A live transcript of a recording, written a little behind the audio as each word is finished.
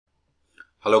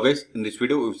Hello guys, in this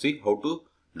video we will see how to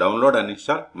download and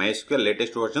install MySQL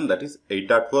latest version, that is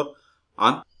 8.4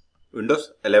 on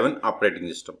Windows 11 operating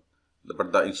system.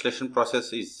 But the installation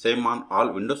process is same on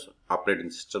all Windows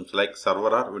operating systems like server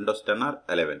or Windows 10 or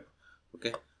 11.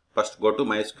 Okay, first go to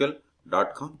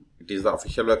mysql.com. It is the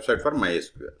official website for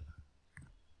MySQL.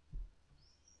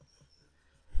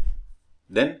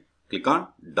 Then click on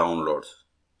downloads.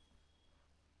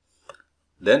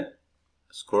 Then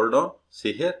scroll down,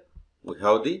 see here we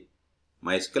have the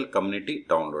MySQL community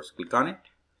downloads. Click on it.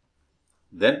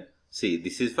 Then see,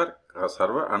 this is for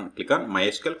server and click on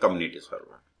MySQL community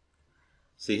server.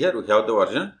 See here we have the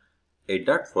version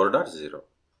 8.4.0.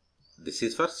 This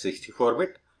is for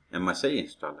 64-bit MSI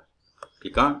installer.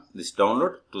 Click on this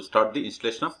download to start the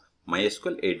installation of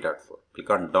MySQL 8.4. Click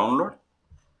on download.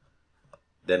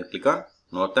 Then click on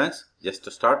no thanks, just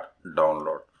to start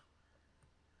download.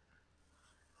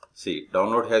 See,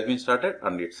 download has been started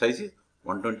and its size is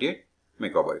 128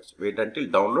 megabytes. Wait until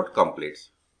download completes.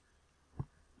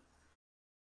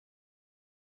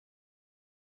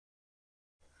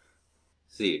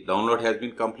 See, download has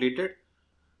been completed.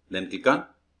 Then click on,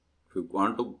 if you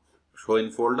want to show in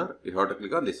folder, you have to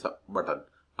click on this button,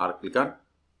 or click on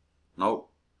now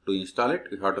to install it,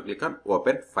 you have to click on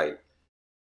open file.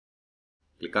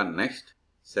 Click on next.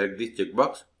 Select this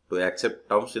checkbox to accept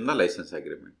terms in the license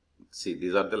agreement. See,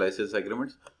 these are the license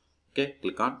agreements. Okay,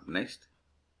 click on next.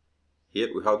 Here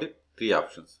we have the three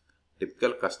options: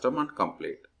 typical, custom and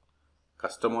complete.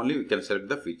 Custom only we can select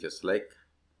the features like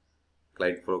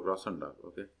client progress and all.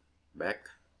 Okay, back,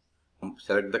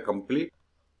 select the complete,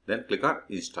 then click on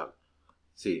install.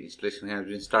 See, installation has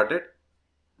been started.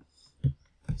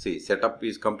 See, setup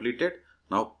is completed.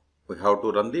 Now we have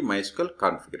to run the MySQL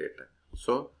configurator.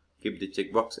 So keep the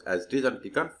checkbox as it is and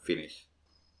click on finish.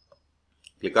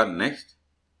 Click on next.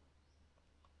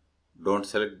 Don't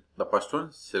select the first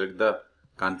one, select the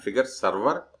configure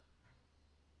server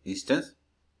instance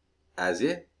as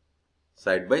a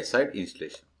side-by-side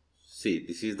installation. See,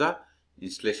 this is the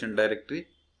installation directory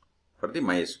for the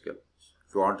MySQL.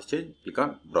 If you want to change, click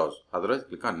on browse. Otherwise,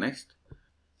 click on next.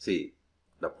 See,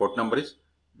 the port number is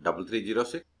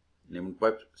 3306. Name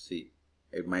pipe, see,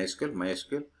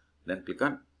 MySQL. Then click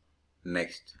on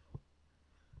next.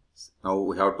 Now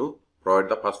we have to provide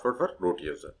the password for root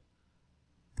user.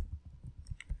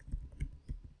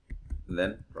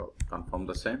 Then confirm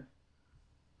the same.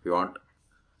 If you want,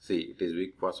 see, it is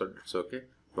weak password, it's okay.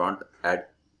 If you want to add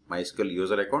MySQL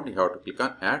user account, you have to click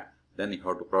on add. Then you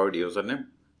have to provide username,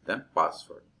 then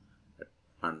password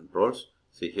and roles.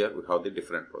 See, here we have the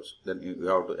different roles. Then you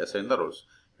have to assign the roles.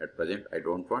 At present I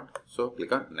don't want, so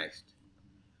click on next.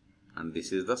 And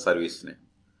this is the service name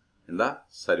in the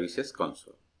services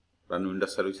console. Run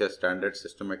Windows Services standard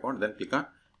system account, then click on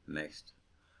next.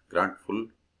 Grant full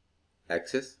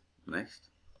access, next.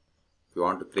 If you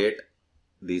want to create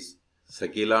this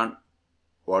Sakilon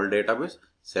wall database,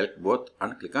 select both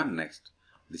and click on next.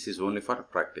 This is only for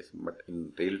practice, but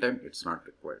in real time it's not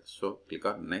required. So click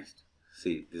on next.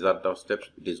 See, these are the steps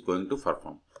it is going to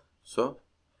perform. So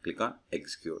click on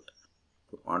execute.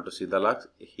 If you want to see the logs,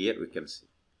 here we can see.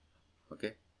 Okay,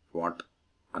 if you want to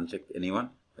uncheck anyone,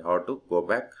 you have to go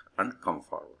back and come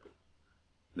forward.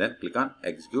 Then click on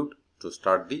execute to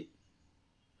start the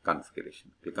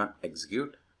configuration. Click on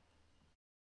execute.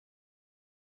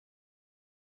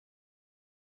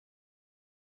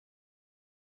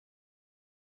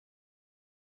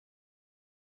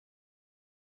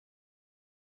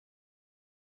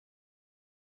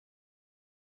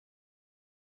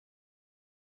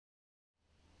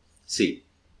 See,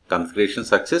 configuration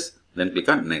success. Then click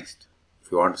on next.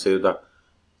 If you want to save the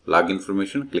log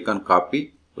information, click on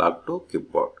copy log to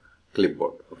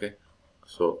clipboard. Okay,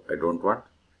 so I don't want.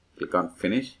 Click on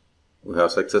finish. We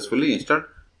have successfully installed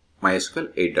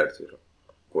MySQL 8.0.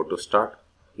 Go to start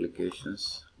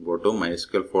applications. Go to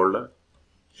MySQL folder.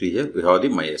 See, here we have the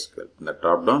MySQL. In the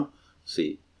drop down,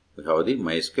 see, we have the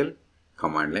MySQL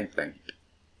command line client.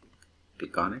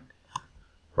 Click on it.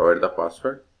 Provide the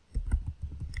password.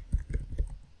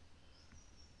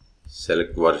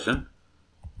 Select version,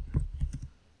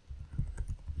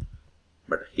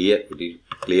 but here it is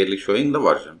clearly showing the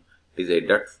version. It is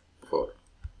 8.4.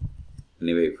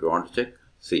 Anyway, if you want to check,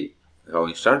 see, we have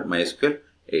installed MySQL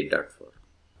 8.4.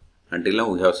 Until now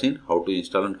we have seen how to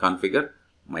install and configure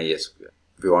MySQL.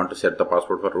 If you want to set the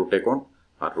password for root account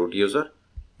or root user,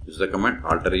 use the command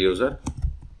alter user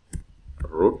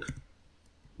root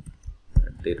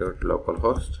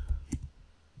 @localhost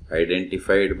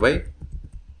identified by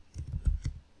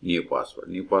new password.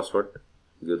 New password,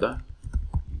 give the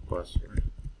password.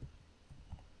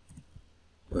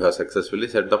 We have successfully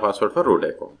set the password for root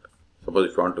account.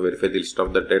 Suppose if you want to verify the list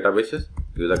of the databases,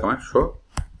 use the command show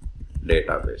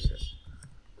databases.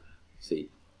 See,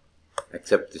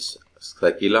 except this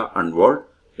Sakila and World,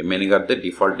 remaining are the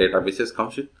default databases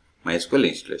comes with MySQL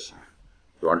installation.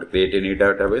 If you want to create any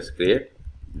database, create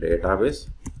database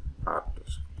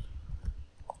RTOS.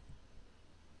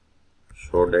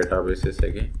 Show databases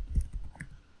again.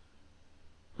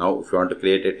 Now, if you want to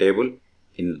create a table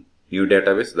in new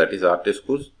database, that is RT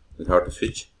schools, we have to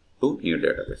switch to new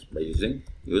database by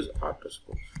use RT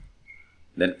schools.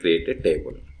 Then create a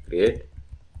table. Create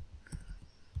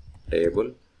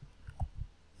table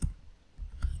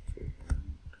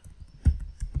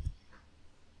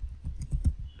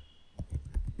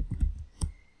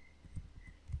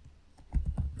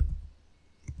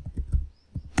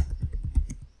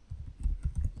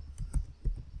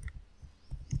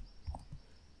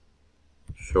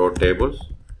show tables.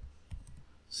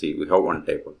 See, we have one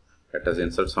table. Let us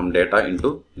insert some data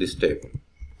into this table.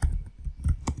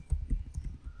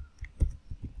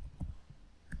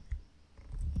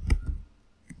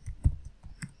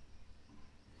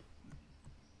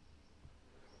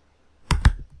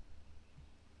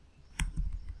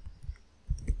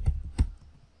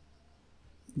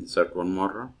 Insert one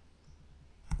more row.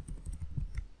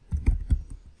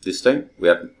 This time we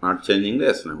are not changing the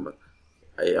S number.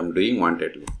 I am doing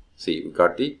wantedly. See, we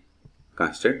got the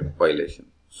constraint violation.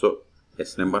 So,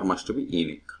 S number must be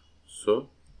unique. So,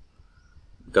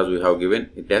 because we have given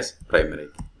it as primary.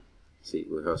 See,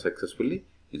 we have successfully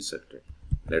inserted.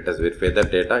 Let us verify the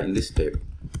data in this table.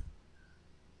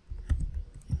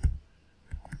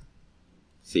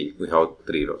 See, we have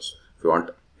 3 rows. If you want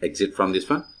to exit from this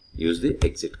one, use the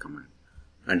exit command.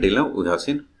 Until now, we have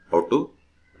seen how to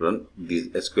run these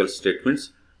SQL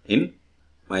statements in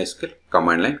MySQL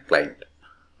command line client.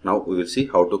 Now we will see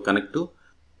how to connect to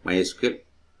MySQL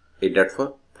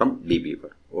 8.4 from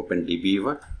Dbeaver. Open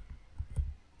Dbeaver.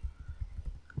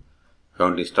 If you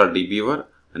want to install Dbeaver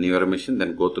on your machine,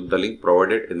 then go to the link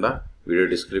provided in the video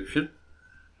description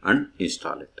and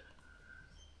install it.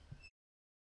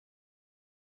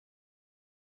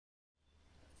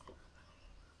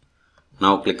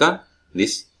 Now click on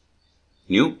this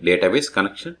new database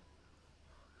connection.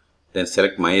 Then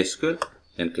select MySQL.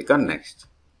 Then click on next.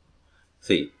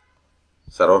 See,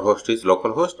 server host is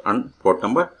localhost and port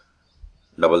number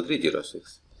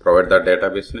 3306. Provide the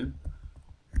database name.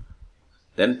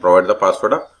 Then provide the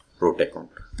password of root account.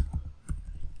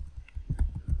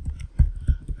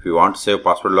 If you want to save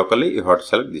password locally, you have to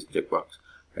select this checkbox.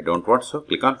 I don't want, so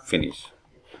click on finish.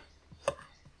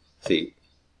 See,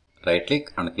 right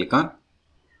click and click on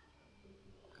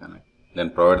connect. Then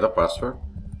provide the password.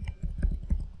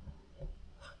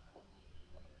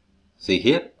 See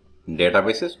here, in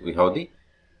databases, we have the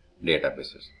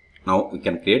databases. Now we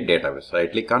can create database.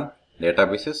 Right click on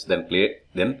databases,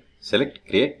 then select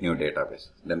create new database.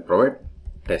 Then provide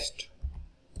test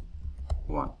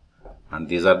 1. And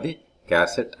these are the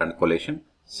cassette and collation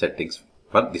settings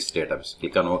for this database.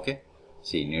 Click on OK.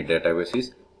 See, new database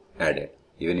is added.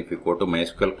 Even if you go to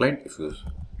MySQL client, if you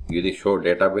use the show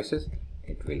databases,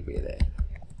 it will be there.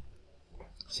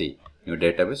 See, new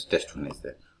database test 1 is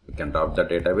there. We can drop the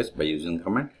database by using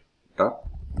command drop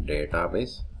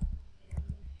database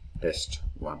test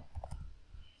 1.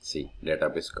 See,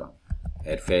 database gone.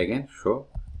 Verify again, show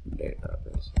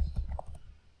databases.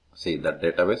 See, that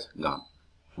database gone,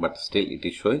 but still it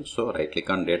is showing. So right click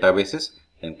on databases,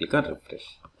 then click on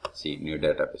refresh. See, new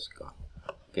database gone.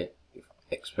 Okay, if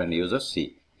expand users,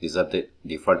 see, these are the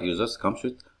default users comes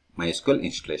with MySQL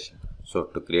installation. So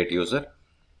to create user,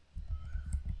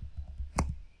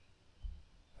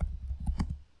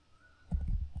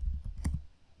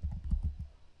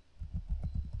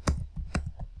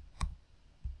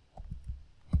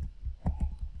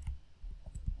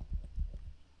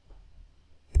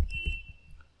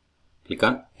 click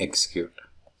on execute.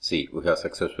 See, we have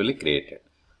successfully created.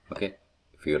 Okay,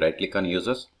 if you right click on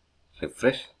users,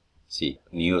 refresh, see,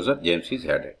 new user James is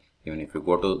added. Even if you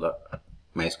go to the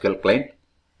MySQL client,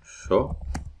 show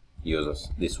users,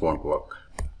 this won't work.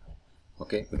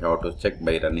 Okay, we have to check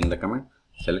by running the command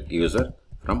select user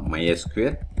from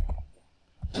MySQL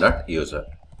 .user.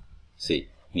 See,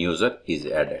 new user is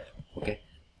added. Okay,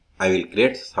 I will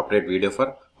create separate video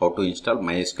for how to install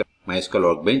MySQL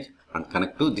Workbench and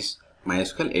connect to this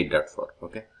MySQL 8.4.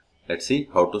 Okay, let's see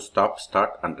how to stop,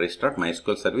 start and restart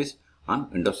MySQL service on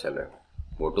Windows 11.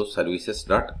 Go to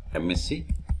services.msc,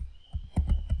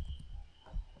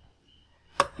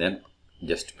 then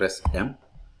just press M.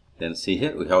 Then see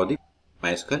here we have the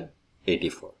MySQL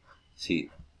 84. See,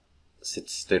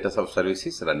 status of service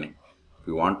is running. If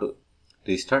you want to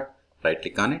restart, right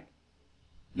click on it,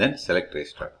 then select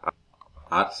restart.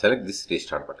 or select this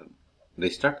restart button,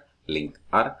 restart link,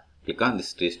 or click on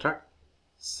this restart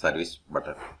service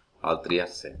button. All three are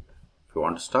same. If you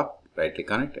want to stop, right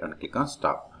click on it and click on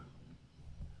stop.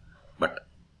 But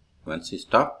once you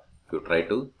stop, if you try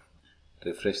to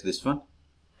refresh this one,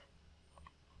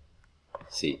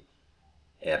 see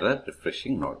error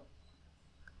refreshing node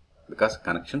because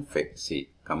connection failed. See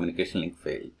communication link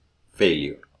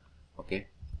failure. Okay,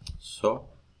 so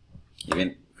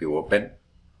even if you open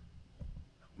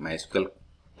MySQL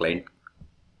client,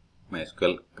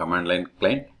 MySQL command line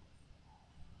client,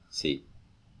 see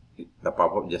the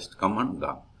pop-up just come and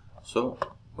gone. So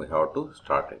we have to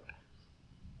start it.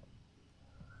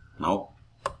 Now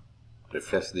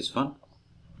refresh this one,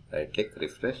 right click,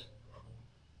 refresh,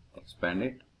 expand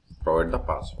it, provide the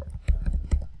password.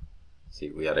 See,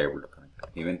 we are able to connect.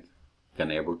 Even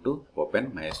can able to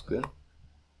open MySQL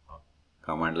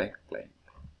command line client.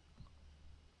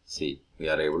 See, we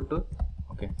are able to.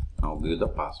 Okay, now give the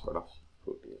password of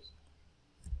root user.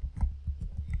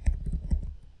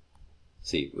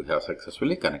 See, we have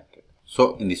successfully connected.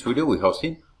 So in this video we have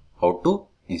seen how to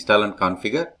install and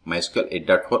configure MySQL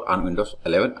 8.4 on Windows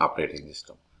 11 operating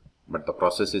system. But the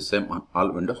process is same on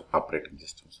all Windows operating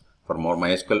systems. For more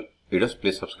MySQL videos,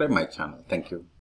 please subscribe my channel. Thank you.